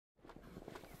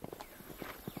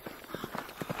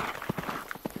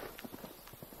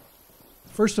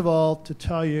First of all, to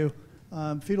tell you,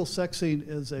 fetal sexing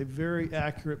is a very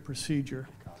accurate procedure.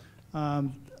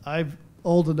 I'm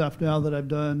old enough now that I've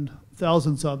done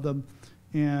thousands of them,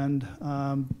 and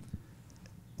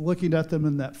looking at them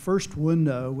in that first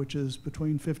window, which is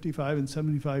between 55 and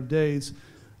 75 days,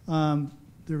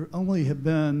 there only have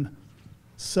been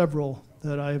several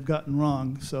that I have gotten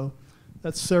wrong. So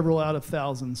that's several out of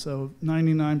thousands, so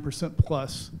 99%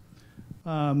 plus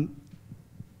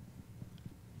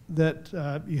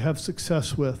that you have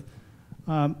success with.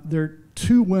 There are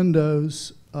two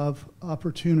windows of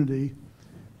opportunity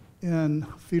in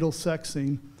fetal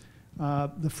sexing.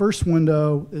 The first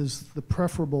window is the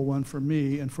preferable one for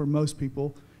me and for most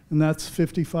people, and that's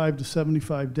 55 to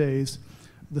 75 days.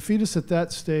 The fetus at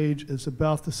that stage is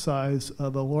about the size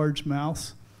of a large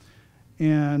mouse,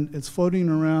 and it's floating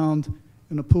around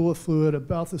in a pool of fluid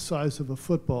about the size of a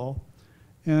football.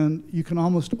 And you can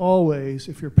almost always,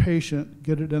 if you're patient,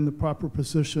 get it in the proper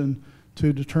position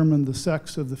to determine the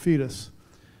sex of the fetus.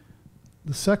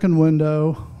 The second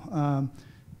window,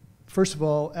 first of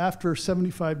all, after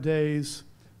 75 days,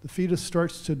 the fetus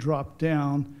starts to drop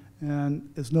down and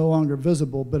is no longer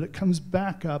visible, but it comes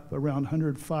back up around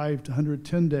 105 to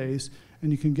 110 days,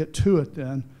 and you can get to it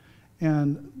then.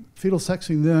 And fetal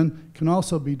sexing then can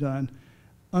also be done.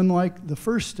 Unlike the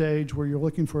first stage where you're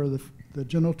looking for the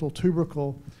genital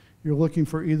tubercle, you're looking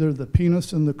for either the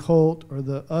penis in the colt or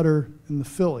the udder in the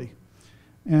filly.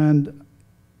 And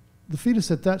the fetus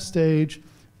at that stage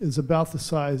is about the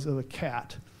size of a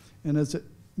cat. And as it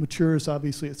matures,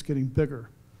 obviously, it's getting bigger.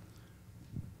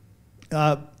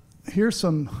 Here's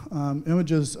some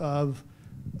images of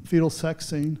fetal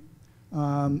sexing.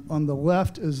 On the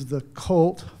left is the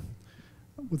colt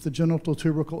with the genital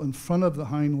tubercle in front of the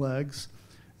hind legs.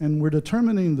 And we're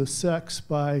determining the sex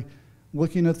by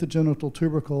looking at the genital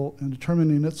tubercle and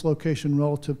determining its location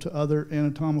relative to other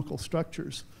anatomical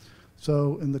structures.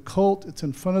 So in the colt, it's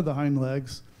in front of the hind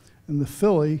legs. In the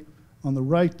filly, on the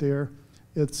right there,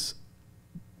 it's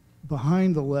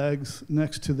behind the legs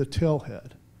next to the tail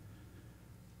head.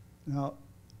 Now,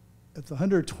 at the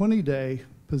 120-day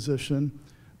position,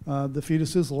 the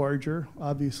fetus is larger,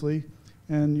 obviously,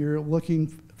 and you're looking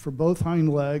for both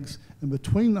hind legs, and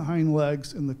between the hind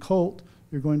legs and the colt,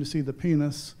 you're going to see the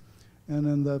penis, and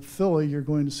in the filly, you're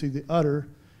going to see the udder,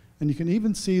 and you can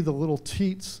even see the little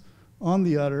teats on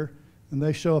the udder, and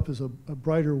they show up as a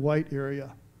brighter white area.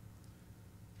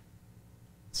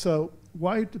 So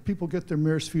why do people get their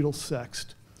mares fetal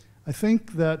sexed? I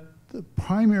think that the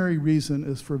primary reason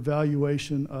is for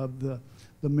valuation of the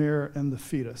mare and the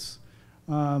fetus.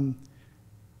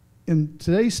 In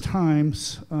today's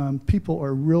times, people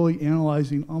are really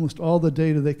analyzing almost all the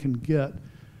data they can get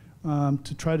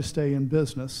to try to stay in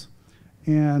business.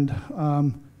 And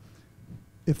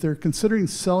if they're considering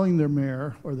selling their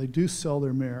mare, or they do sell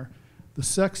their mare, the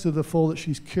sex of the foal that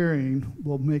she's carrying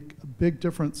will make a big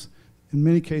difference in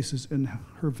many cases in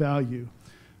her value.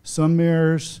 Some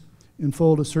mares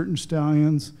enfoal to certain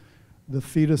stallions. The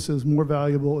fetus is more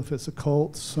valuable if it's a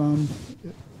colt, some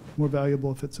more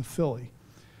valuable if it's a filly.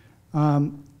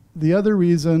 The other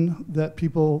reason that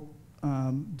people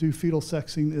do fetal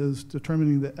sexing is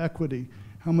determining the equity,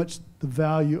 how much the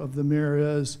value of the mare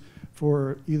is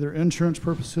for either insurance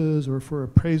purposes or for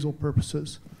appraisal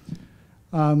purposes.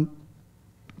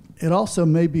 It also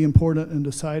may be important in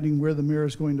deciding where the mare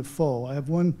is going to foal. I have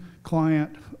one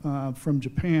client from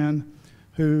Japan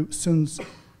who sends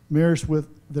mares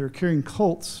that are carrying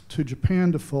colts to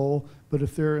Japan to foal, but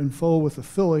if they're in foal with a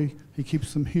filly, he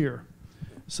keeps them here.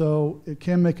 So it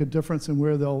can make a difference in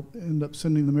where they'll end up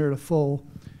sending the mare to foal.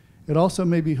 It also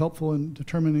may be helpful in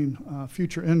determining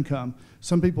future income.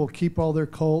 Some people keep all their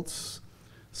colts,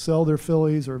 sell their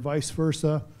fillies, or vice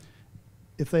versa.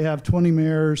 If they have 20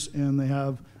 mares and they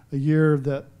have a year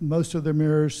that most of their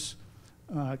mares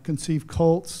conceive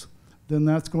colts, then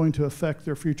that's going to affect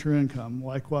their future income.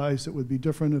 Likewise, it would be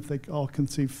different if they all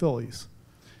conceive fillies.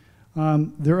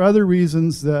 There are other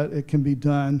reasons that it can be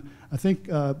done. I think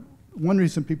one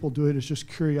reason people do it is just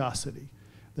curiosity.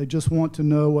 They just want to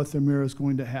know what their mare is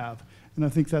going to have. And I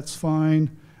think that's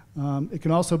fine. It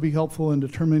can also be helpful in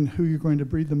determining who you're going to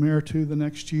breed the mare to the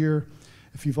next year.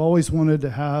 If you've always wanted to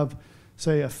have,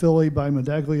 say, a filly by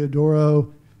Medaglia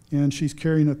d'Oro, and she's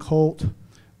carrying a colt,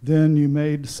 then you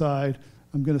may decide,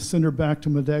 I'm going to send her back to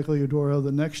Medaglia d'Oro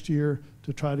the next year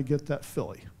to try to get that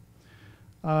filly.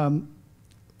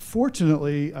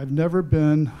 Fortunately, I've never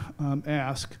been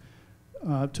asked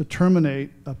to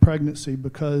terminate a pregnancy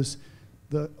because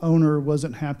the owner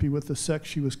wasn't happy with the sex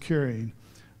she was carrying.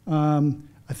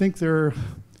 I think there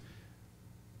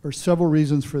are several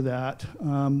reasons for that.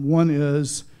 One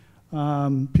is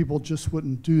people just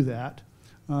wouldn't do that.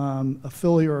 a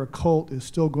filly or a colt is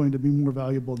still going to be more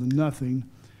valuable than nothing.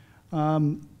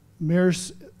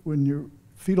 Mares, when you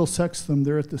fetal sex them,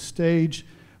 they're at the stage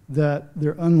that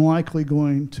they're unlikely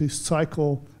going to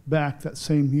cycle back that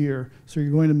same year, so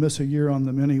you're going to miss a year on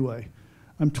them anyway.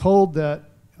 I'm told that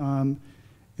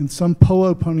in some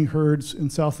polo pony herds in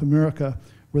South America,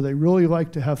 where they really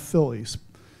like to have fillies,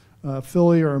 a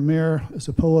filly or a mare as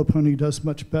a polo pony does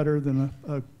much better than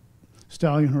a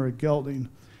stallion or a gelding.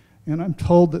 And I'm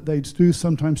told that they do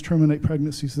sometimes terminate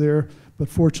pregnancies there, but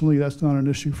fortunately that's not an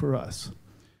issue for us.